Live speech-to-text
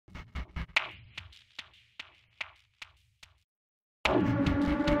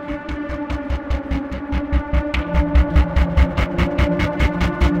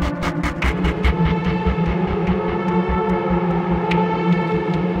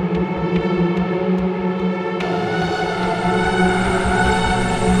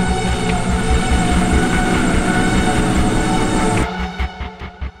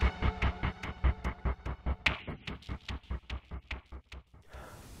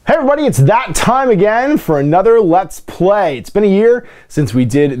Hey everybody, it's that time again for another Let's Play. It's been a year since we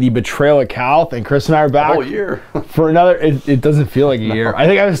did the Betrayal of Calth, and Chris and I are back. A whole year. For another, it doesn't feel like a year. I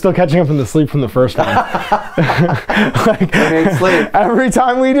think I was still catching up from the sleep from the first one. Like, every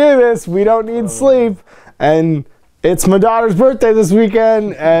time we do this, we don't need sleep. And it's my daughter's birthday this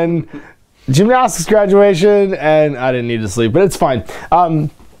weekend, and gymnastics graduation, and I didn't need to sleep, but it's fine.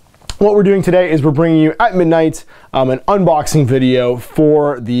 What we're doing today is we're bringing you at midnight an unboxing video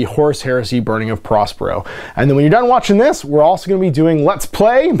for the Horus Heresy Burning of Prospero. And then when you're done watching this, we're also going to be doing Let's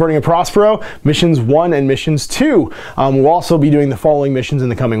Play Burning of Prospero Missions 1 and Missions 2. We'll also be doing the following missions in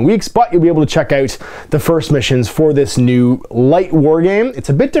the coming weeks, but you'll be able to check out the first missions for this new light war game. It's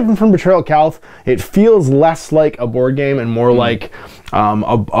a bit different from Betrayal of Calth. It feels less like a board game and more like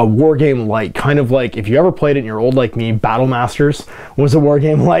a war game light, kind of like if you ever played it and you're old like me, Battle Masters was a war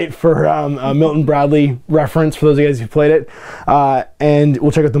game light for a Milton Bradley reference for those of you guys who played it. And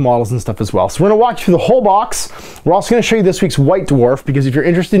we'll check out the models and stuff as well. So we're gonna watch through the whole box. We're also gonna show you this week's White Dwarf, because if you're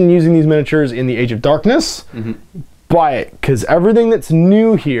interested in using these miniatures in the Age of Darkness, buy it, because everything that's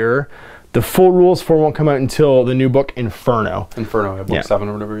new here, the full rules for won't come out until the new book Inferno. Inferno, book 7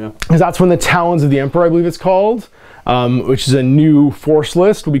 or whatever, yeah. Because that's when the Talons of the Emperor, I believe it's called, which is a new force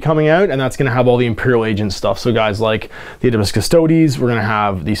list, will be coming out, and that's going to have all the Imperial Agent stuff. So guys like the Adeptus Custodes, we're going to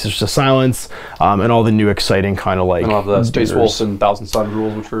have the Sisters of Silence, and all the new exciting kind of like... And all the Space Wolves and Thousand Sun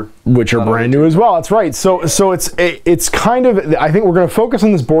rules, which are brand new as well. That's right. So it's kind of... I think we're going to focus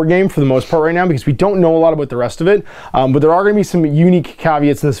on this board game for the most part right now, because we don't know a lot about the rest of it. But there are going to be some unique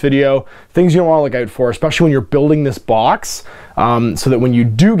caveats in this video, things you don't want to look out for, especially when you're building this box, so that when you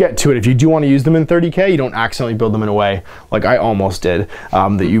do get to it, if you do want to use them in 30K, you don't accidentally build them in a way, like I almost did,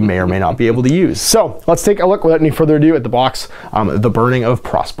 that you may or may not be able to use. So let's take a look without any further ado at the box, the Burning of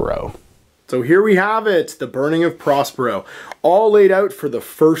Prospero. So here we have it, the Burning of Prospero, all laid out for the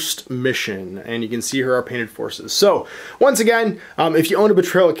first mission, and you can see here our painted forces. So once again, if you own a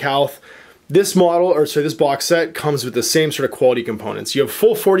Betrayal of Calth, this model, or sorry, this box set comes with the same sort of quality components. You have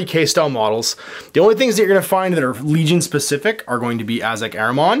full 40K style models. The only things that you're going to find that are Legion specific are going to be Azek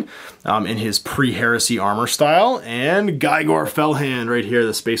Ahriman in his pre-heresy armor style, and Guigor Fellhand right here,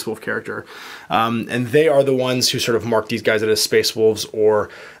 the Space Wolf character. And they are the ones who sort of mark these guys as Space Wolves or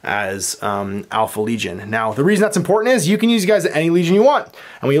as Alpha Legion. Now, the reason that's important is you can use guys at any Legion you want.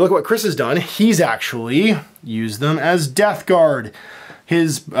 And when you look at what Chris has done, he's actually used them as Death Guard.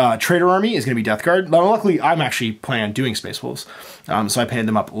 His trader army is going to be Death Guard. Now, luckily, I'm actually planning on doing Space Wolves, so I painted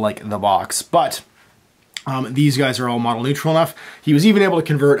them up like the box. But these guys are all model neutral enough. He was even able to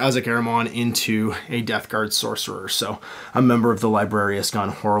convert Azek Ahriman into a Death Guard sorcerer, so a member of the Librarius gone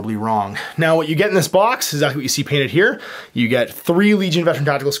horribly wrong. Now, what you get in this box is exactly what you see painted here. You get 3 Legion Veteran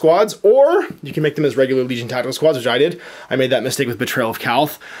Tactical Squads, or you can make them as regular Legion Tactical Squads, which I did. I made that mistake with Betrayal of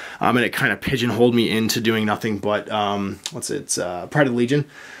Calth, and it kind of pigeonholed me into doing nothing but, Pride of Legion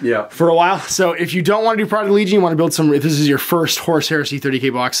for a while. So if you don't want to do Pride of Legion, you want to build some, if this is your first Horus Heresy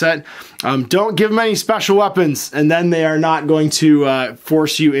 30K box set, don't give them any special weapons, and then they are not going to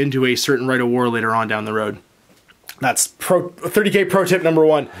force you into a certain rite of war later on down the road. That's 30K pro tip number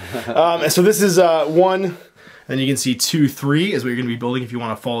 1. So this is 1, and you can see 2, 3 is what you're going to be building if you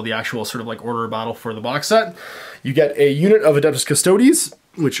want to follow the actual sort of like order of battle for the box set. You get a unit of Adeptus Custodes,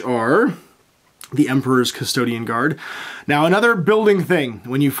 which are the Emperor's Custodian Guard. Now, another building thing,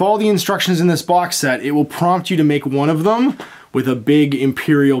 when you follow the instructions in this box set, it will prompt you to make one of them with a big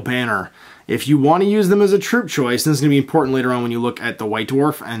Imperial banner. If you want to use them as a troop choice, and this is going to be important later on when you look at the White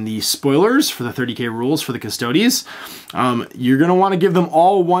Dwarf and the spoilers for the 30K rules for the Custodes, you're going to want to give them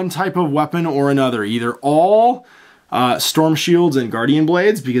all one type of weapon or another. Either all Storm Shields and Guardian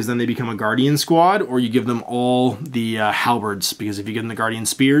Blades, because then they become a Guardian squad, or you give them all the Halberds, because if you give them the Guardian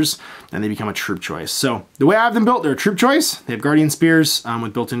Spears, then they become a troop choice. So the way I have them built, they're a troop choice. They have Guardian Spears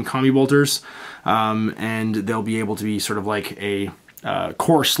with built-in combi bolters, and they'll be able to be sort of like a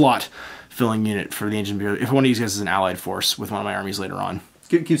core slot filling unit for the Ancient Imperial, if one of these guys is an allied force with one of my armies later on.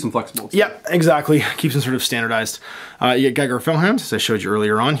 Keeps them flexible. Yeah, exactly. Keeps them sort of standardized. You get Guigor Fellhand, as I showed you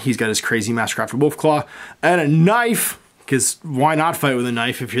earlier on. He's got his crazy Mastercrafted Wolf Claw and a knife, because why not fight with a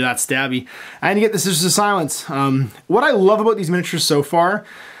knife if you're that stabby? And you get the Sisters of Silence. What I love about these miniatures so far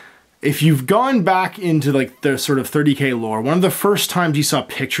if you've gone back into like the sort of 30K lore, one of the first times you saw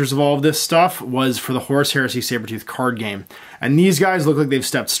pictures of all of this stuff was for the Horus Heresy Sabretooth card game. And these guys look like they've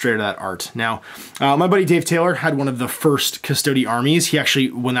stepped straight out of that art. Now, my buddy Dave Taylor had one of the first Custode armies. He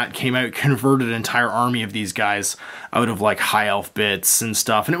actually, when that came out, converted an entire army of these guys out of like high elf bits and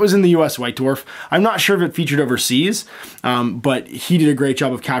stuff. And it was in the US White Dwarf. I'm not sure if it featured overseas, but he did a great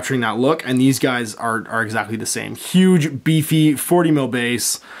job of capturing that look. And these guys are exactly the same. Huge, beefy, 40 mil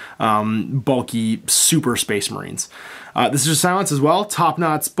base, bulky, super Space Marines. This is just silence as well. Top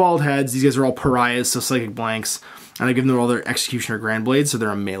knots, bald heads. These guys are all pariahs, so psychic blanks. And I give them all their Executioner Grand Blades, so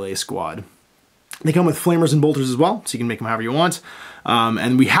they're a melee squad. They come with flamers and bolters as well, so you can make them however you want.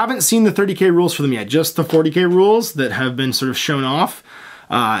 And we haven't seen the 30K rules for them yet, just the 40K rules that have been sort of shown off.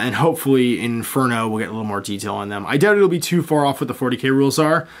 And hopefully in Inferno we'll get a little more detail on them. I doubt it'll be too far off what the 40K rules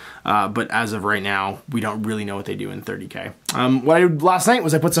are, but as of right now, we don't really know what they do in 30K. What I did last night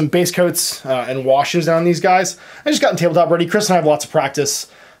was I put some base coats and washes down these guys. I just got them tabletop ready. Chris and I have lots of practice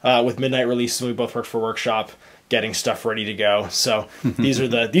with midnight releases. We both work for Workshop, getting stuff ready to go. So these are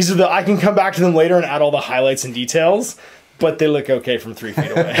the I can come back to them later and add all the highlights and details, but they look okay from 3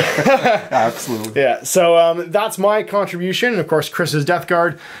 feet away. Absolutely. Yeah, so that's my contribution. And of course, Chris's Death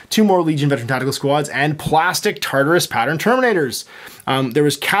Guard, 2 more Legion Veteran Tactical Squads, and plastic Tartarus pattern Terminators. There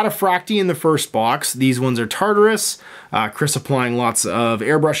was Cataphracti in the first box. These ones are Tartarus. Chris applying lots of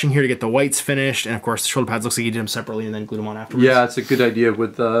airbrushing here to get the whites finished, and of course the shoulder pads looks like he did them separately and then glued them on afterwards. Yeah, it's a good idea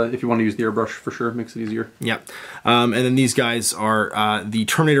with if you want to use the airbrush for sure, it makes it easier. Yep. And then these guys are the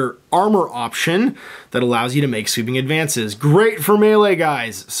Terminator armor option that allows you to make sweeping advances. Great for melee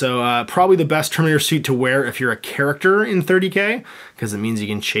guys. So probably the best Terminator suit to wear if you're a character in 30K, because it means you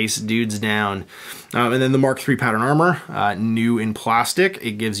can chase dudes down. And then the Mark III pattern armor, new in plastic.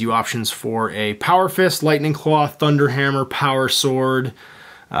 It gives you options for a Power Fist, Lightning Claw, Thunder Hammer, Power Sword.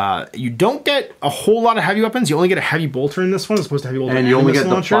 You don't get a whole lot of heavy weapons. You only get a heavy bolter in this one as opposed to heavy bolter. And you only get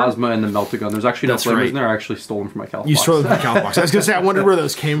the plasma and the melta gun. There's actually no flamers in there. I actually stole them from my Calif box. You stole them from the Calif box. I was going to say, I wondered where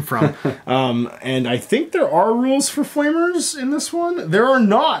those came from. And I think there are rules for flamers in this one. There are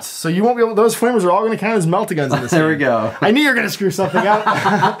not. So you won't be able, those flamers are all going to count as melta guns in this There game. we go. I knew you were going to screw something up.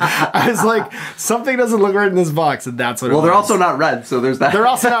 I was like, something doesn't look right in this box, and that's what it was. Well, they're also not red, so there's that. They're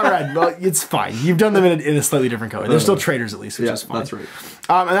also not red. Well, it's fine. You've done them in a slightly different color. They're still traders at least, which is fine. That's right.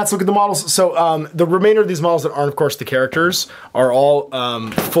 And let's look at the models. So the remainder of these models that aren't, of course, the characters are all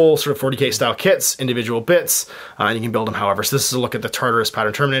full sort of 40K style kits, individual bits, and you can build them however. So this is a look at the Tartarus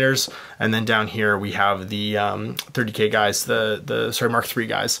pattern Terminators, and then down here we have the 30K guys, the Mark III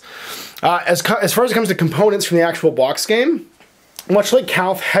guys. As far as it comes to components from the actual box game, much like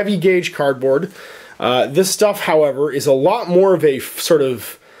Calif, heavy gauge cardboard. This stuff, however, is a lot more of a sort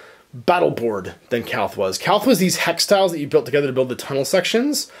of battle board than Calif was. Calif was these hex tiles that you built together to build the tunnel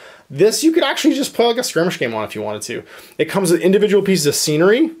sections. This you could actually just play like a skirmish game on if you wanted to. It comes with individual pieces of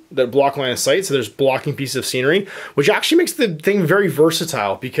scenery that block line of sight, so there's blocking pieces of scenery, which actually makes the thing very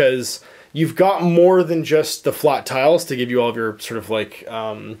versatile because you've got more than just the flat tiles to give you all of your sort of like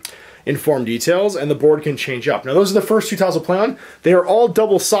informed details, and the board can change up. Now those are the first 2 tiles to play on. They are all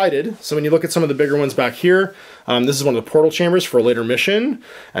double-sided, so when you look at some of the bigger ones back here, this is one of the portal chambers for a later mission,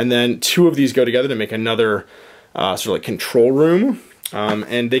 and then 2 of these go together to make another sort of like control room,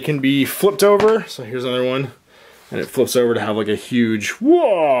 and they can be flipped over. So here's another one, and it flips over to have like a huge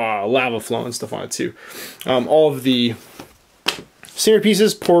whoa, lava flow and stuff on it too. All of the scenery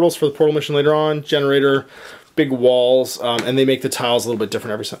pieces, portals for the portal mission later on, generator, big walls, and they make the tiles a little bit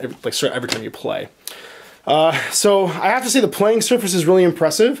different every time you play. So I have to say the playing surface is really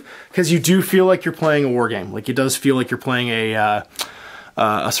impressive because you do feel like you're playing a war game. Like it does feel like you're playing a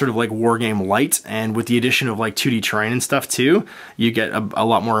sort of like war game light, and with the addition of like 2D terrain and stuff too, you get a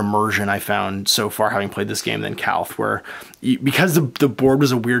lot more immersion. I found so far having played this game than Calif, where because the board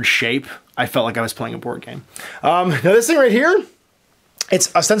was a weird shape, I felt like I was playing a board game. Now this thing right here,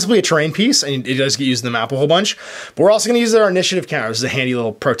 it's ostensibly a terrain piece, and it does get used in the map a whole bunch, but we're also going to use our initiative counter. This is a handy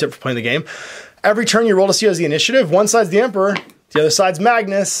little pro tip for playing the game. Every turn you roll to see as the initiative, one side's the Emperor, the other side's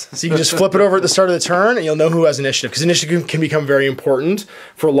Magnus, so you can just flip it over at the start of the turn, and you'll know who has initiative, because initiative can become very important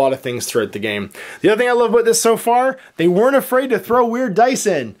for a lot of things throughout the game. The other thing I love about this so far, they weren't afraid to throw weird dice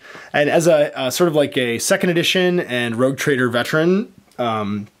in, and as a sort of like a 2nd edition and Rogue Trader veteran,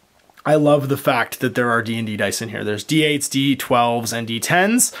 I love the fact that there are D&D dice in here. There's D8s, D12s, and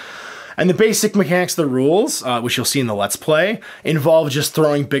D10s. And the basic mechanics of the rules, which you'll see in the Let's Play, involve just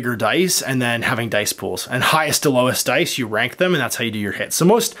throwing bigger dice and then having dice pools. And highest to lowest dice, you rank them, and that's how you do your hits. So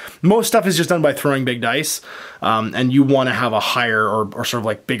most stuff is just done by throwing big dice, and you want to have a higher or sort of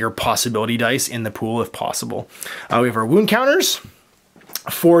like bigger possibility dice in the pool if possible. We have our wound counters.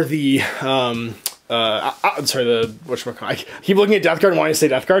 for the I keep looking at Death Guard and wanting to say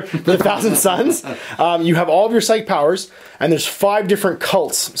Death Guard. For the Thousand Suns, you have all of your psych powers, and there's 5 different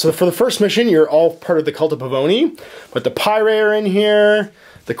cults. So for the first mission, you're all part of the cult of Pavoni, but the Pyre are in here,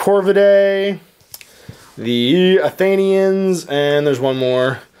 the Corvidae, the Athenians, and there's one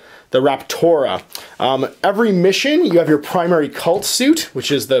more, the Raptora. Every mission, you have your primary cult suit,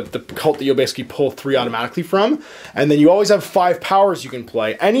 which is the cult that you'll basically pull 3 automatically from. And then you always have 5 powers you can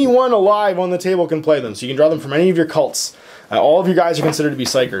play. Anyone alive on the table can play them, so you can draw them from any of your cults. All of you guys are considered to be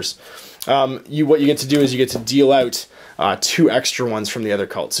psychers. What you get to do is you get to deal out 2 extra ones from the other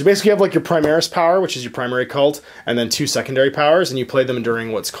cults. So you basically have like your Primaris power, which is your primary cult, and then 2 secondary powers, and you play them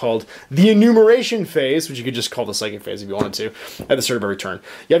during what's called the enumeration phase, which you could just call the psychic phase if you wanted to, at the start of every turn.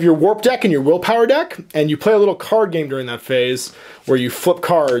 You have your warp deck and your willpower deck, and you play a little card game during that phase where you flip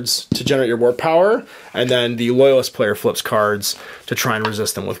cards to generate your warp power, and then the loyalist player flips cards to try and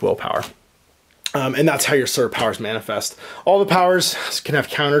resist them with willpower. And that's how your sort of powers manifest. All the powers can have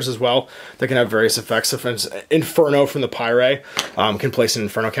counters as well. They can have various effects. So for instance, Inferno from the Pyre can place an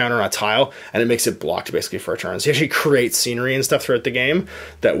Inferno counter on a tile, and it makes it blocked basically for a turn. So you actually create scenery and stuff throughout the game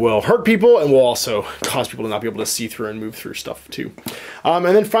that will hurt people and will also cause people to not be able to see through and move through stuff too. And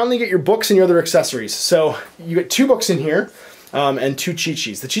then finally you get your books and your other accessories. So you get 2 books in here. And 2 cheat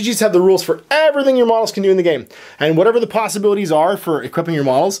sheets. The cheat sheets have the rules for everything your models can do in the game. And whatever the possibilities are for equipping your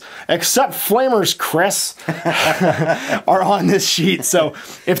models, except flamers, Chris, are on this sheet. So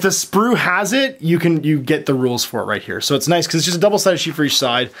if the sprue has it, you get the rules for it right here. So it's nice because it's just a double-sided sheet for each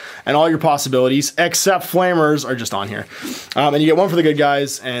side, and all your possibilities, except flamers, are just on here. And you get 1 for the good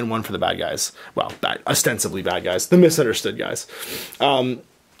guys and 1 for the bad guys. Well, ostensibly bad guys, the misunderstood guys.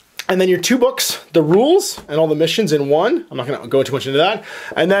 And then your 2 books, the rules and all the missions in 1. I'm not going to go too much into that.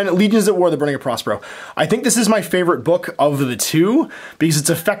 And then Legions at War, the Burning of Prospero. I think this is my favorite book of the 2 because it's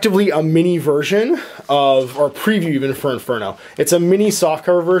effectively a mini version of, or preview even for Inferno. It's a mini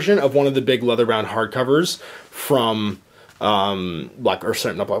softcover version of one of the big leather-bound hardcovers from Black Library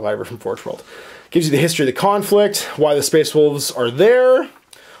from Forgeworld. Gives you the history of the conflict, why the Space Wolves are there,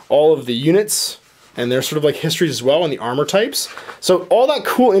 all of the units, and their sort of like histories as well, and the armor types. So all that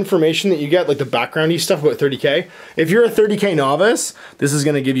cool information that you get, like the backgroundy stuff about 30k, if you're a 30k novice, this is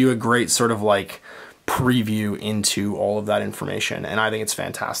gonna give you a great sort of like preview into all of that information, and I think it's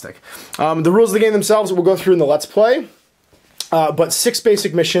fantastic. The rules of the game themselves we'll go through in the Let's Play, but 6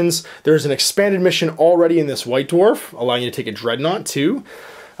 basic missions. There's an expanded mission already in this White Dwarf, allowing you to take a Dreadnought too,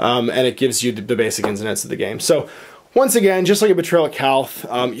 and it gives you the basic ins and outs of the game. So once again, just like a Betrayal at Calth,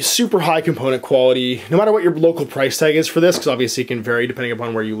 super high component quality, no matter what your local price tag is for this, because obviously it can vary depending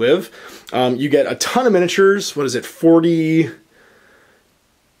upon where you live. You get a ton of miniatures. What is it, 47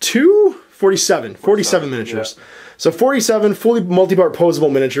 miniatures. Yeah. So 47 fully multi-part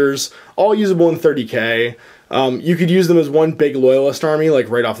posable miniatures, all usable in 30k. You could use them as one big loyalist army, like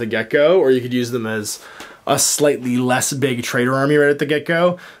right off the get-go, or you could use them as a slightly less big trader army right at the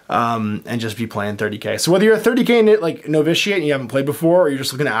get-go, and just be playing 30k. So whether you're a 30k like novitiate and you haven't played before, or you're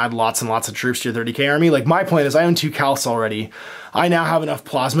just looking to add lots and lots of troops to your 30k army, like my plan is I own 2 Calths already. I now have enough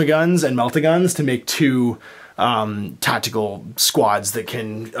plasma guns and melta-guns to make 2 tactical squads that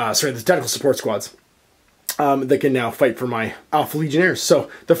can, the tactical support squads. That can now fight for my Alpha Legionnaires.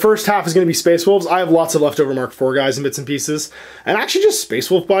 So the first half is going to be Space Wolves. I have lots of leftover Mark IV guys and bits and pieces, and actually just Space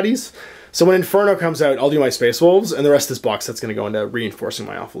Wolf bodies. So when Inferno comes out, I'll do my Space Wolves, and the rest of this box set's going to go into reinforcing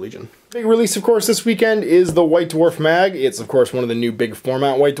my Alpha Legion. Big release, of course, this weekend is the White Dwarf Mag. It's, of course, one of the new big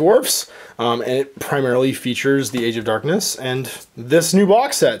format White Dwarfs, and it primarily features the Age of Darkness and this new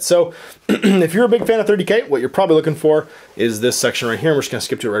box set. So if you're a big fan of 30k, what you're probably looking for is this section right here. We're just going to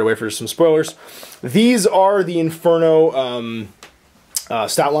skip to it right away for some spoilers. These are the Inferno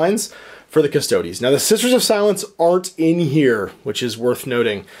stat lines for the Custodes. Now, the Sisters of Silence aren't in here, which is worth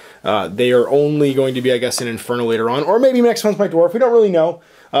noting. They are only going to be, I guess, in Inferno later on, or maybe next month's White Dwarf. We don't really know.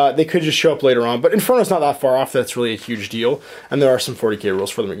 They could just show up later on, but Inferno's not that far off. That's really a huge deal, and there are some 40k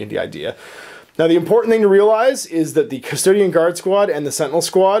rules for them to get the idea. Now, the important thing to realize is that the Custodian Guard Squad and the Sentinel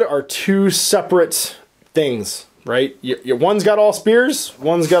Squad are 2 separate things, right? One's got all spears,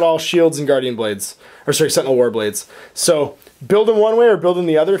 one's got all shields and Guardian Blades, or sorry, Sentinel War Blades. So build them one way or build them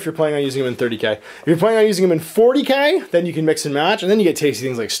the other if you're planning on using them in 30k. If you're planning on using them in 40k, then you can mix and match, and then you get tasty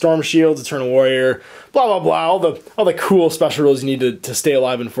things like Storm Shields, Eternal Warrior, blah blah blah, all the cool special rules you need to stay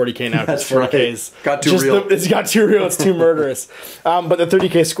alive in 40k now. That's 40k's right. Got too real. It's got too real. It's too murderous. But the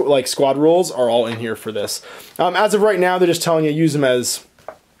 30k squad rules are all in here for this. As of right now, they're just telling you use them as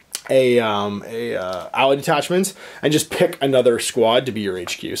a ally detachment and just pick another squad to be your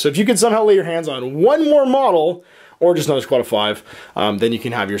HQ. So if you could somehow lay your hands on one more model or just another squad of 5, then you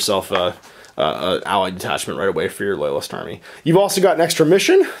can have yourself a allied detachment right away for your loyalist army. You've also got an extra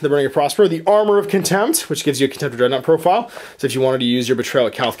mission, the Burning of Prospero, the Armor of Contempt, which gives you a Contemptor Dreadnought profile. So if you wanted to use your Betrayal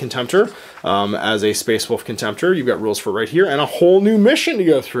at Calth Contemptor as a Space Wolf Contemptor, you've got rules for right here, and a whole new mission to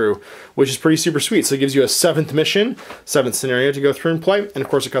go through, which is pretty super sweet. So it gives you a 7th mission, 7th scenario to go through and play, and of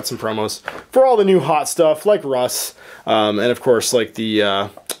course it got some promos for all the new hot stuff, like Russ, and of course like the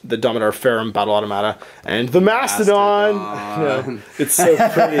Dominar Ferrum Battle Automata, and the Mastodon. Yeah, it's so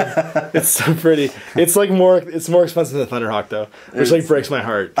pretty. It's so pretty. It's like more expensive than the Thunderhawk though, which like breaks my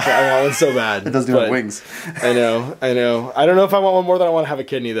heart. I want one so bad. It doesn't have wings. I know. I don't know if I want one more than I want to have a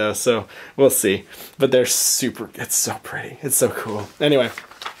kidney though, so we'll see. But they're super, it's so pretty. It's so cool. Anyway.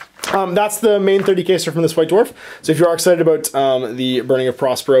 That's the main 30k stuff from this White Dwarf. So if you are excited about the Burning of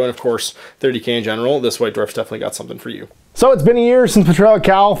Prospero and of course 30k in general, this White Dwarf's definitely got something for you. So it's been a year since Betrayal at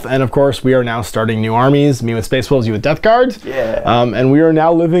Calth, and of course we are now starting new armies. Me with Space Wolves, you with Death Guard. Yeah. And we are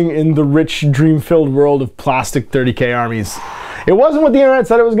now living in the rich, dream-filled world of plastic 30k armies. It wasn't what the internet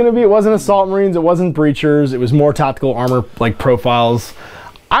said it was going to be. It wasn't Assault Marines. It wasn't Breachers. It was more tactical armor like profiles.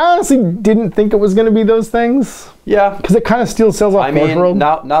 I honestly didn't think it was going to be those things. Yeah, because it kind of steals sales off Forgeworld.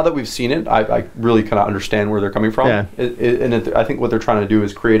 Now that we've seen it, I really kind of understand where they're coming from. Yeah. I think what they're trying to do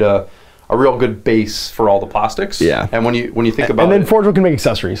is create a real good base for all the plastics. Yeah. And when you think about it, and then Forgeworld can make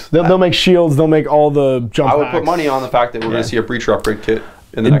accessories. They'll make shields. They'll make all the jump. I would put money on the fact that we're going to see a Breacher upgrade kit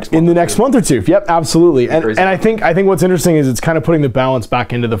in the next month or two. Yep, absolutely. And I think what's interesting is it's kind of putting the balance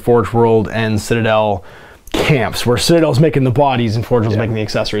back into the Forgeworld and Citadel camps, where Citadel's making the bodies and Forgeworld's making the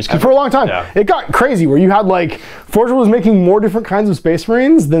accessories. Because for a long time, it got crazy where you had like, Forgeworld was making more different kinds of Space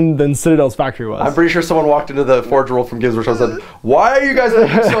Marines than Citadel's factory was. I'm pretty sure someone walked into the Forgeworld from Gibbs and said, "Why are you guys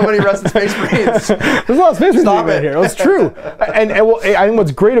making so many Rusted Space Marines? There's a lot of Space Marines right here." It's true. And I think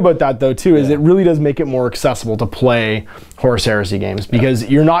what's great about that though too is it really does make it more accessible to play Horus Heresy games, because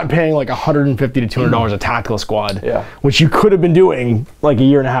you're not paying like $150 to $200 a tactical squad, which you could have been doing like a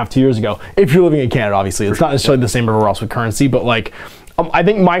year and a half, 2 years ago, if you're living in Canada. Obviously, it's not necessarily the same everywhere else with currency, but like I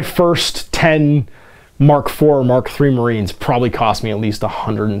think my first 10 Mark IV or Mark III Marines probably cost me at least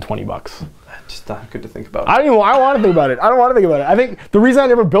 $120. Just not good to think about. I don't want to think about it. I don't want to think about it. I think the reason I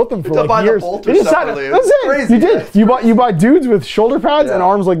never built them for like years. That's it. Crazy. You did. You bought dudes with shoulder pads and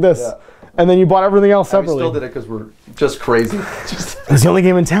arms like this. Yeah. And then you bought everything else separately. We still did it because we're just crazy. It was the only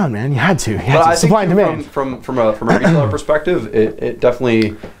game in town, man. You had to. Supply and demand. From a reseller perspective, it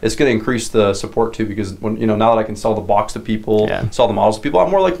definitely is going to increase the support too, because when now that I can sell the box to people, sell the models to people,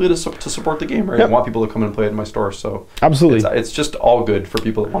 I'm more likely to support the game. Right? I want people to come and play it in my store. So absolutely, it's just all good for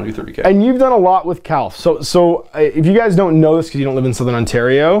people that want to do 30k. And you've done a lot with Calth. So if you guys don't know this because you don't live in Southern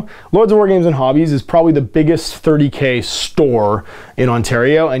Ontario, Lords of War Games and Hobbies is probably the biggest 30k store in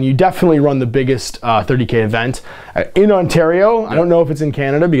Ontario, and you definitely run the biggest 30k event in Ontario. I don't know if it's in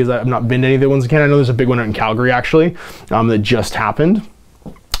Canada because I've not been to any of the ones in Canada. I know there's a big one out in Calgary actually that just happened.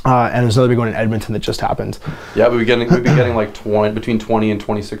 And there's another big one in Edmonton that just happened. Yeah, we've been getting like between 20 and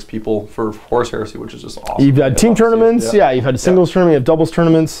 26 people for Horus Heresy, which is just awesome. You've had team tournaments, you've had singles tournament, you have doubles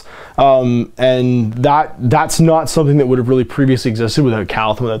tournaments, and that's not something that would have really previously existed without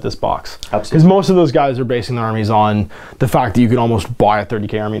Calth and without this box. Absolutely. Because most of those guys are basing their armies on the fact that you can almost buy a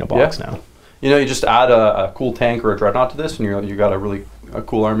 30k army in a box now. You just add a cool tank or a dreadnought to this, and you got a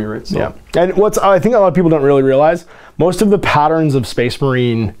cool army, right? So. Yeah, and I think a lot of people don't really realize, most of the patterns of Space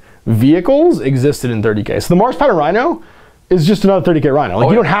Marine vehicles existed in 30k. So the Mars pattern Rhino is just another 30k Rhino. Like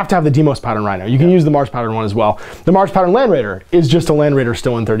you don't have to have the Demos pattern Rhino. You can use the Mars pattern one as well. The Mars pattern Land Raider is just a Land Raider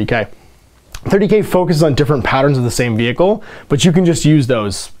still in 30k. 30k focuses on different patterns of the same vehicle, but you can just use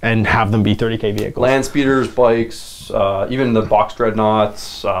those and have them be 30k vehicles. Land speeders, bikes, even the box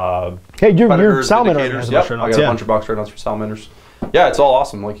dreadnoughts. Hey, your Salamander has I got a bunch of box dreadnoughts for Salamanders. Yeah, it's all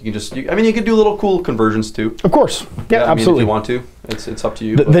awesome. Like you can just, I mean, you can do little cool conversions too. Of course, yeah, absolutely. If you want to, it's up to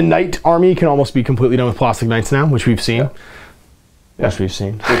you. The Knight army can almost be completely done with plastic Knights now, which we've seen. Which we've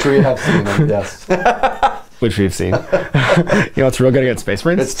seen. Which we have seen, yes. Which we've seen. It's real good against Space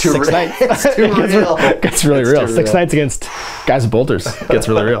Marines. It's too real. It's too real. Gets really real. 6 Knights against guys with bolters. Gets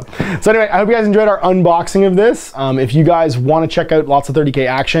really real. So anyway, I hope you guys enjoyed our unboxing of this. If you guys want to check out lots of 30k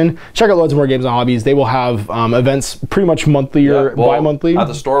action, check out Loads of More Games and Hobbies. They will have events pretty much monthly or bi-monthly. At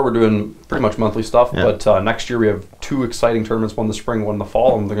the store, we're doing pretty much monthly stuff, but next year we have 2 exciting tournaments, one in the spring, one in the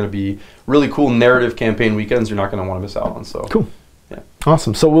fall, and they're going to be really cool narrative campaign weekends you're not going to want to miss out on. So cool.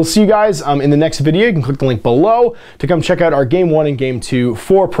 Awesome. So we'll see you guys in the next video. You can click the link below to come check out our Game 1 and Game 2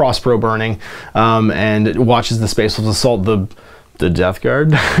 for Prospero Burning and watch as the Space Wolves assault the the Death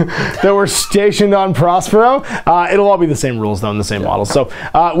Guard that were stationed on Prospero. It'll all be the same rules though, and the same models. So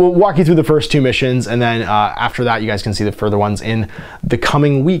we'll walk you through the first 2 missions, and then after that you guys can see the further ones in the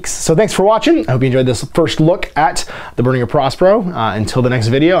coming weeks. So thanks for watching. I hope you enjoyed this first look at the Burning of Prospero. Until the next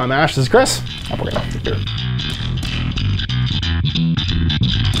video, I'm Ash, this is Chris. Have a great day.